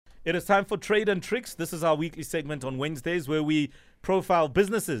It is time for Trade and Tricks. This is our weekly segment on Wednesdays where we profile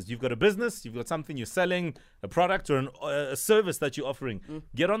businesses. You've got a business, you've got something you're selling, a product or a service that you're offering.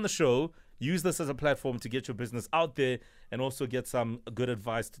 Get on the show, use this as a platform to get your business out there and also get some good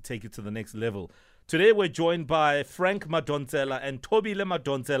advice to take it to the next level. Today we're joined by Frank Madonsela and Thobile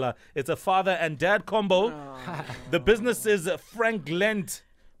Madonsela. It's a father and dad combo. The business is Frankglent,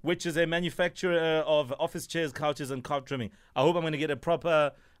 which is a manufacturer of office chairs, couches, and couch trimming. I hope I'm going to get a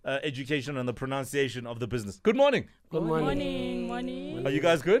proper education on the pronunciation of the business. Good morning. Good morning. Morning. Are you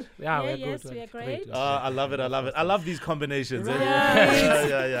guys good? Yeah, we're yes, good. we are great. I love it. I love it. I love these combinations. Right.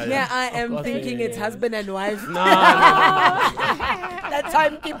 Yeah, I am thinking it's husband and wife. No. That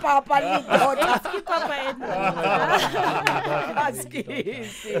time keep up and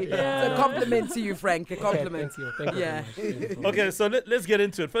It's a compliment to you, Frank. A compliment. Thank you. Yeah. Okay, so let's get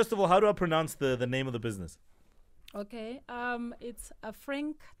into it. First of all, how do I pronounce the name of the business? Okay, it's a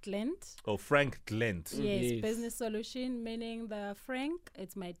Frankglent. Oh, Frankglent. Yes, business solution, meaning the Frank,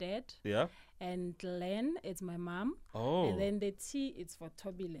 it's my dad. Yeah. And Glen, it's my mom. Oh. And then the T, it's for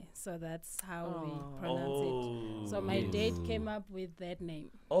Thobile. So that's how we pronounce it. So my dad came up with that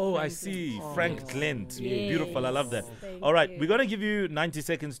name. Oh, I Frankglent. see. Frankglent. Yes. Beautiful. I love that. Thank All right. you. We're going to give you 90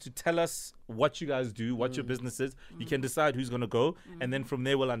 seconds to tell us what you guys do, what your business is. You can decide who's going to go. And then from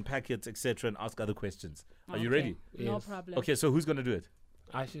there, we'll unpack it, etc., and ask other questions. Are you ready? No Yes. problem. Okay. So who's going to do it?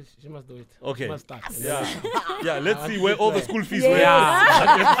 She must do it. Okay. She must start. Yeah. Yeah. Let's see where all the school fees were.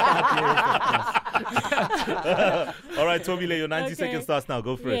 All right, Thobile, your 90 seconds starts now.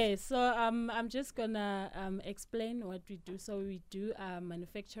 Go for it. Yeah, so I'm just gonna explain what we do. So we do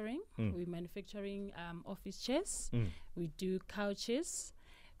manufacturing. We're manufacturing office chairs. We do couches.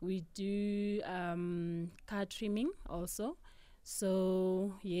 We do car trimming also.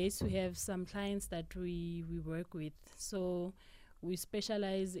 So yes, we have some clients that we work with. So we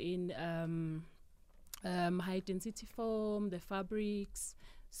specialize in high density foam, the fabrics.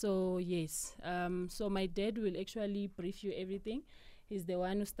 So yes, so my dad will actually brief you everything. He's the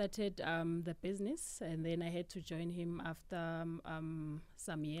one who started the business, and then I had to join him after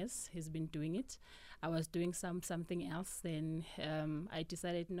some years. He's been doing it. I was doing something else. Then I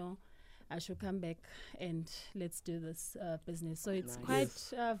decided, no, I should come back and let's do this business. So it's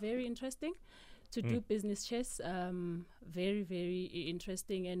quite very interesting to do business chairs. Very, very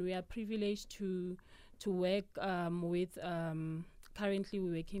interesting, and we are privileged to work with. Currently,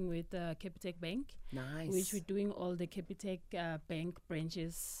 we're working with Capitec Bank, which we're doing all the Capitec Bank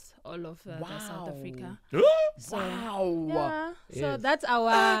branches all over South Africa. So, yeah, so that's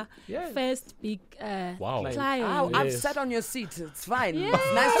our first big client. Oh, I've sat on your seat. It's fine.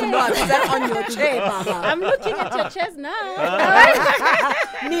 It's nice to know I've sat on your chair, Mama. I'm looking at your chairs now.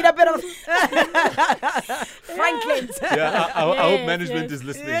 Need a bit of Frankglent. Yeah, I hope management is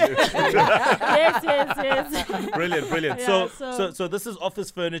listening. Yes. Brilliant. Yeah, So this is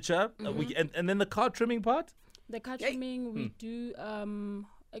office furniture, and then the car trimming part. The car trimming, we do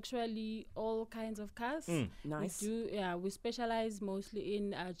actually all kinds of cars. Nice. We specialize mostly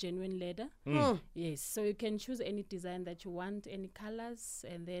in genuine leather. Yes, so you can choose any design that you want, any colors,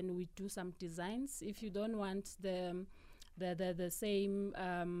 and then we do some designs. If you don't want the same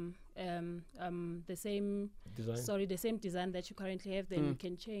design that you currently have, then you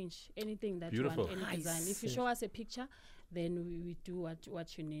can change anything that you want, any design. If you show us a picture, then we do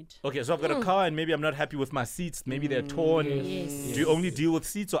what you need. Okay, so I've got a car and maybe I'm not happy with my seats. Maybe they're torn. Yes. Do you only deal with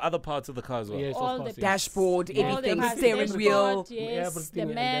seats or other parts of the car as well? Yes, All of course, the Dashboard, All the everything, parts, steering wheel. yes, everything,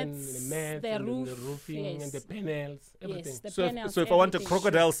 the and mats, then the and roof, then the roofing, yes. and the panels, everything. Yes, the So panels, if I want a everything.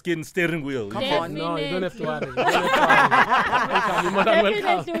 crocodile skin steering wheel, Come you on. No, you don't have to worry. Welcome. More than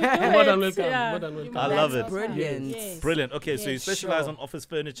welcome. More than welcome. Yeah. More than welcome. I love it. Brilliant. Yes. Brilliant. Okay, so you Yes. specialize Sure. on office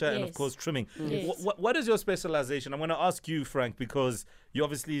furniture and of Yes. course trimming. Yes. What is your specialization? I'm going to ask you, Frank, because you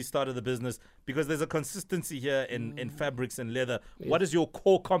obviously started the business, because there's a consistency here in fabrics and leather. What is your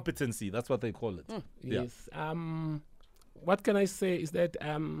core competency? That's what they call it. Yeah. Yes. What can I say is that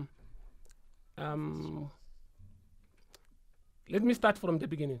let me start from the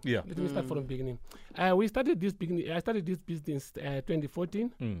beginning. Yeah. Let me start from the beginning. I started this business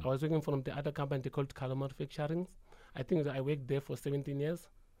 2014. I was working from the other company called Color Manufacturing. I think I worked there for 17 years.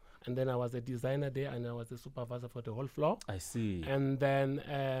 And then I was a designer there, and I was a supervisor for the whole floor. I see. And then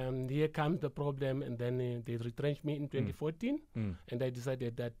here comes the problem, and then they retrenched me in 2014, and I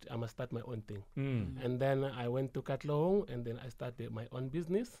decided that I must start my own thing. And then I went to Katlehong, and then I started my own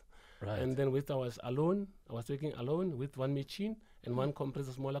business. Right. And then I was alone. I was working alone with one machine, and one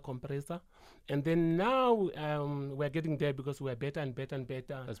compressor, smaller compressor. And then now we're getting there because we're better and better and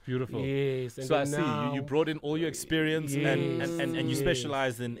better. That's beautiful. Yes. And So I then see now you brought in all your experience and you Yes.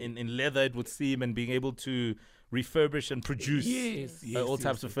 specialize in leather, it would seem, and being able to refurbish and produce all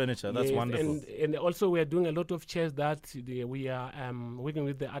types of furniture. That's Yes, wonderful. And also we are doing a lot of chairs that we are working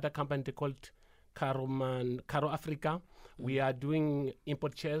with the other company called Caro Africa. We are doing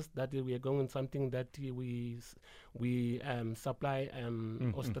import chairs that we are going on something that we supply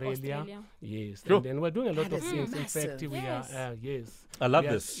Australia. Yes, Sure. and then we're doing a lot That of is things. massive. In fact, we are yes. I love We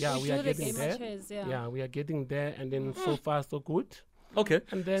are- this. Yeah, We we do are the getting gamer there. chairs, Yeah, we are getting there, and then so far so good. Okay.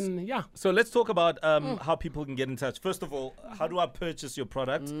 And then So let's talk about how people can get in touch. First of all, how do I purchase your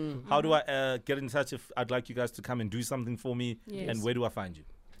product? How do I get in touch if I'd like you guys to come and do something for me? Yes. And where do I find you?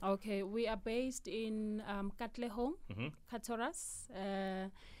 Okay, we are based in Katlehong, Katoras.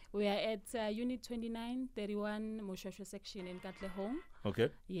 We are at Unit 29, 31, Moshasha section in Katlehong. Okay.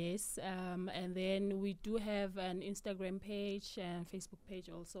 Yes, and then we do have an Instagram page and Facebook page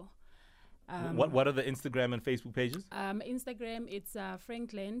also. What are the Instagram and Facebook pages? Instagram, it's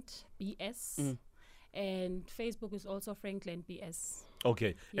Frankglent BS. And Facebook is also Frankglent BS.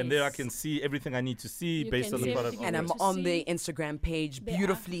 Okay. And there I Yes. can see everything I need to see You based can on the see product. everything And you I'm need to on see. the Instagram page, They are-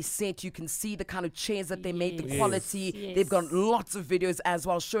 beautifully set. You can see the kind of chairs that they make, the Yes. quality. Yes. They've got lots of videos as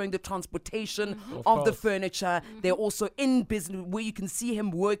well showing the transportation Of of the course. furniture. They're also in business where you can see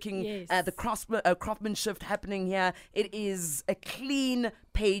him working, Yes. the craftsmanship happening here. It is a clean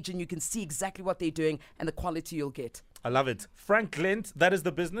page and you can see exactly what they're doing and the quality you'll get. I love it. Frankglent, that is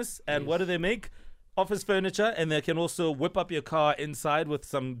the business. And what do they make? Office furniture, and they can also whip up your car inside with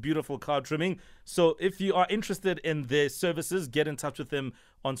some beautiful car trimming. So if you are interested in their services, get in touch with them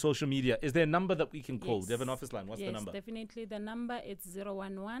on social media. Is there a number that we can call? Yes. Do you have an office line? What's the Yes, number? definitely. The number is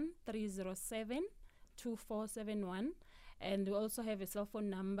 011-307-2471. And we also have a cell phone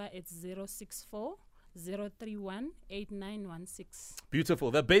number. It's 064-031-8916.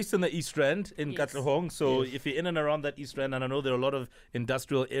 Beautiful. They're based in the East Rand in Yes. Katlehong. So if you're in and around that East Rand, and I know there are a lot of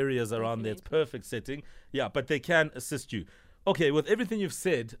industrial areas around there, it's perfect setting. Yeah, but they can assist you. Okay, with everything you've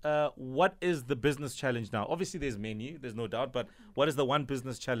said, what is the business challenge now? Obviously, there's many, there's no doubt, but what is the one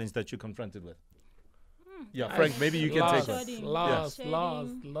business challenge that you're confronted with? Yeah, Frank, maybe you can take Loud.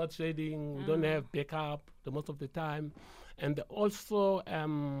 one. Loud shading. We don't have backup the most of the time, and also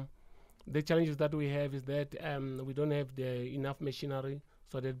the challenges that we have is that we don't have enough machinery.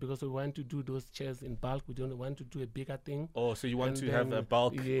 So that because we want to do those chairs in bulk, we don't want to do a bigger thing. Oh, so you want And to have a then-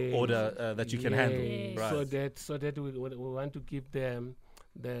 bulk yes. order that you can handle. Yes. Right. So that we want to give them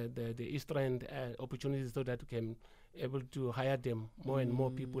the East End opportunities so that we can able to hire them more and more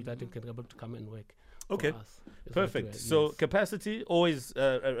people that can able to come and work. for Okay. us. It's Perfect. what we are- So yes. capacity, always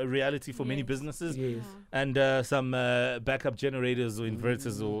a reality for many Yes. businesses. Yes. And some backup generators or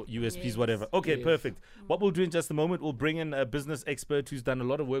inverters or USBs, Yes. whatever. Okay, Yes. perfect. What we'll do in just a moment, we'll bring in a business expert who's done a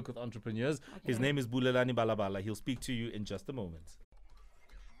lot of work with entrepreneurs. His Okay. name is Bulelani Balabala. He'll speak to you in just a moment.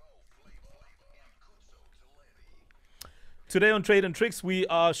 Today on Trade and Tricks, we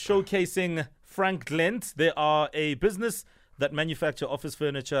are showcasing Frankglent. They are a business that manufacture office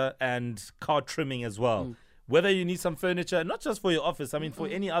furniture and car trimming as well. Whether you need some furniture, not just for your office, I mean for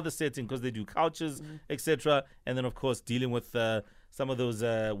any other setting, because they do couches, etc. And then, of course, dealing with some of those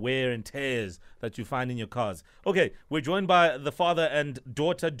wear and tears that you find in your cars. Okay, we're joined by the father and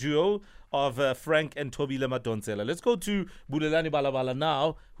daughter duo of Frank and Thobile Madonsela. Let's go to Bulelani Balabala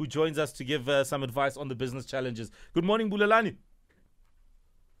now, who joins us to give some advice on the business challenges. Good morning, Bulelani.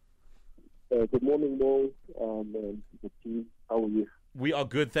 Good morning, Mo, and the team. How are you? We are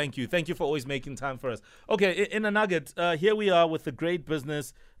good, thank you. Thank you for always making time for us. Okay, in a nugget, here we are with a great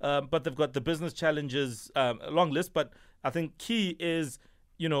business, but they've got the business challenges, a long list, but I think key is,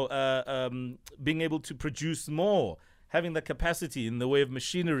 being able to produce more, having the capacity in the way of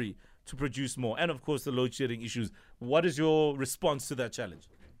machinery to produce more, and of course the load shedding issues. What is your response to that challenge?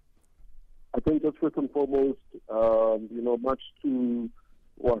 I think just first and foremost, much to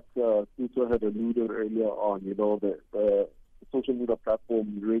what Peter had alluded earlier on, the social media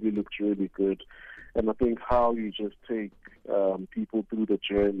platform really looks really good. And I think how you just take people through the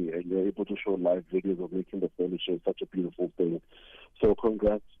journey and you're able to show live videos of making the furniture is such a beautiful thing. So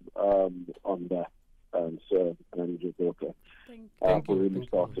congrats on that, sir, and your daughter, Thank for you. really Thank you.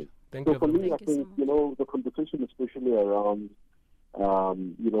 starting. Thank So you. for very me, much. I Thank you think, so the conversation especially around,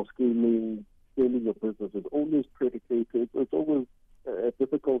 scaling your business is always predicated. It's always a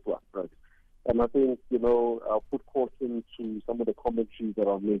difficult one, right? And I think, I'll put caution to some of the commentaries that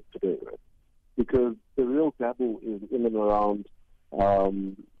are made today, right? Because the real dabble is in and around,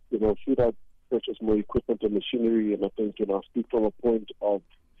 should I purchase more equipment and machinery. And I think, I speak from a point of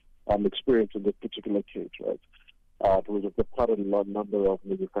experience in this particular case, right? There was quite a large number of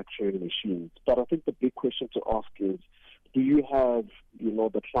manufacturing machines. But I think the big question to ask is, do you have,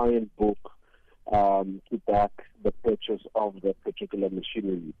 the client book to back the purchase of that particular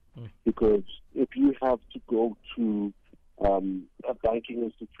machinery? Because if you have to go to a banking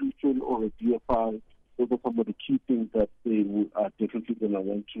institution or a DFI, those are some of the key things that they are definitely going to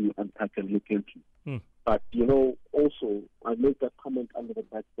want to unpack and look into. But, also, I make that comment under the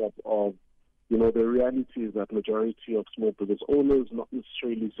backdrop of, the reality is that majority of small business owners, not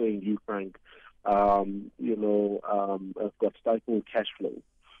necessarily saying you, Frank, have got stifled cash flow.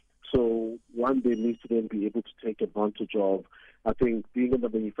 So one, they need to then be able to take advantage of, I think, being in the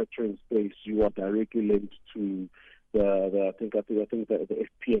manufacturing space, you are directly linked to the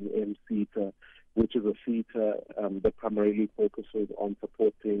FPNM CETA, which is a CETA that primarily focuses on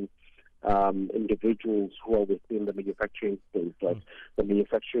supporting individuals who are within the manufacturing space, like the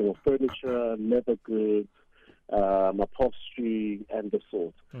manufacturing of furniture, leather goods, upholstery, and the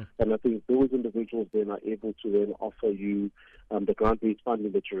sort. And I think those individuals then are able to then offer you the grant-based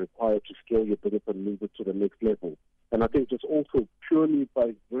funding that you require to scale your business and move it to the next level. And I think just also purely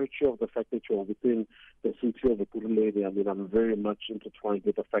by virtue of the fact that you're within the city of Ekurhuleni, I mean, I'm very much intertwined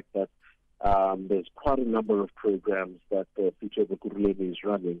with the fact that there's quite a number of programs that the city of Ekurhuleni is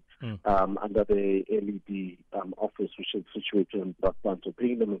running under the LED office, which is situated in Brakpan. So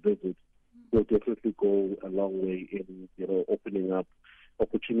paying them a visit will definitely go a long way in, opening up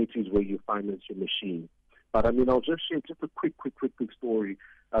opportunities where you finance your machine. But I mean, I'll just share just a quick story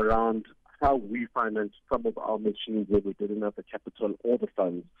around how we financed some of our machines where we didn't have the capital or the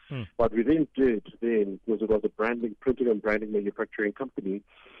funds. What we then did because it was a printing and branding manufacturing company,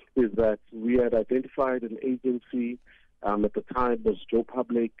 is that we had identified an agency at the time was Joe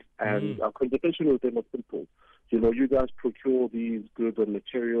Public, and our conversation with them was simple. You guys procure these goods and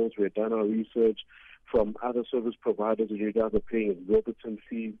materials. We had done our research from other service providers, and you guys are paying exorbitant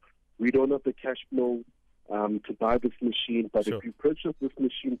fees. We don't have the cash flow to buy this machine, but if you purchase this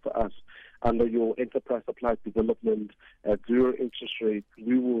machine for us under your enterprise supply development at zero interest rate,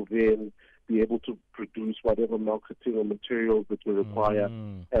 we will then be able to produce whatever marketing or materials that we require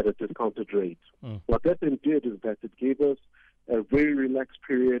at a discounted rate. What that then did is that it gave us a very relaxed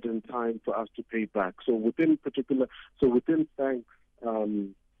period in time for us to pay back. So within Frank's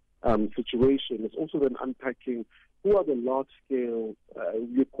situation, it's also then unpacking who are the large-scale,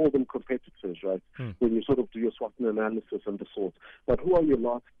 you call them competitors, right, when you sort of do your SWOT analysis and the sort. But who are your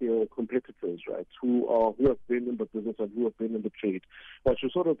large-scale competitors, right, who have been in the business and who have been in the trade? But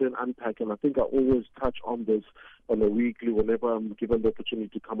you sort of then unpack, and I think I always touch on this on a weekly whenever I'm given the opportunity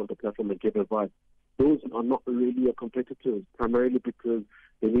to come on the platform and give advice. Those are not really your competitors, primarily because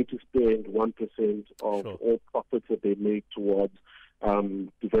they need to spend 1% of all profits that they make towards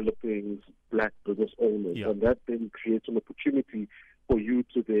developing black business owners. And that then creates an opportunity for you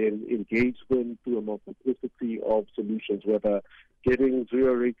to then engage them through a multiplicity of solutions, whether getting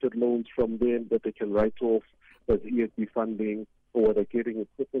zero-rated loans from them that they can write off as ESB funding, or whether getting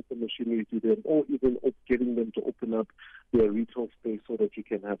equipment and machinery to them, or even getting them to open up their retail space so that you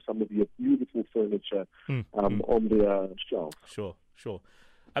can have some of your beautiful furniture on their shelf. Sure.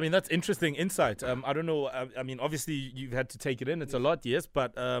 I mean, that's interesting insight. I don't know. I mean, obviously, you've had to take it in. It's a lot, yes.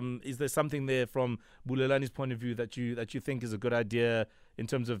 But is there something there from Bulelani's point of view that you think is a good idea in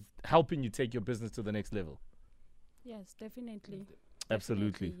terms of helping you take your business to the next level? Yes, definitely.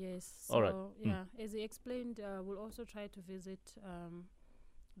 Absolutely. Definitely, yes. All right. Yeah, as he explained, we'll also try to visit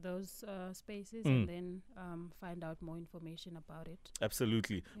those spaces and then find out more information about it.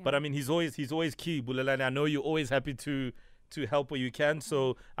 Absolutely. Yeah. But I mean, he's always key, Bulelani. I know you're always happy to help where you can,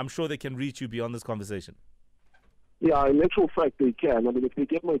 so I'm sure they can reach you beyond this conversation. Yeah, in actual fact, they can. I mean, if they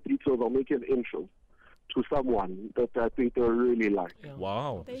get my details, I'll make an intro to someone that I think they'll really like. Yeah.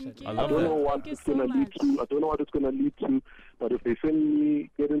 Wow. Thank you. I love that. I don't know what it's going to lead to. I don't know what it's going to lead to, but if they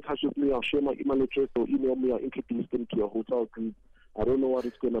get in touch with me, I'll share my email address or email me, I'll introduce them to a hotel group. I don't know what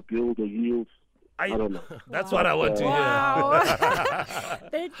it's going to build or yield. I don't know. That's what I want to hear.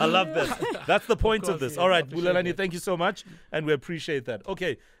 I love that. That's the point of this. All right, Bulelani, thank you so much, and we appreciate that.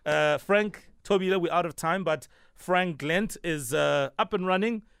 Okay, Frank Thobile, we're out of time, but Frankglent is up and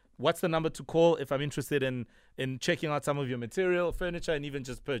running. What's the number to call if I'm interested in checking out some of your material, furniture, and even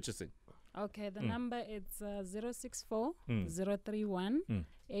just purchasing? Okay, the number is 064 031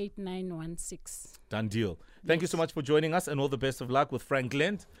 8916. Done deal. Thank you so much for joining us, and all the best of luck with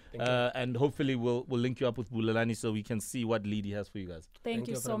Frankglent. And hopefully we'll link you up with Bulelani so we can see what lead he has for you guys. Thank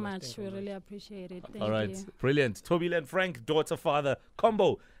you you so very much. much. Thank you We very really appreciate it. Thank All right, you. brilliant. Thobile and Frank, daughter, father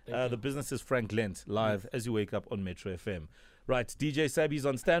combo. Thank The business is Frankglent, live as you wake up on Metro FM. Right, DJ Sabi's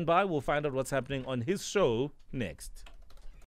on standby. We'll find out what's happening on his show next.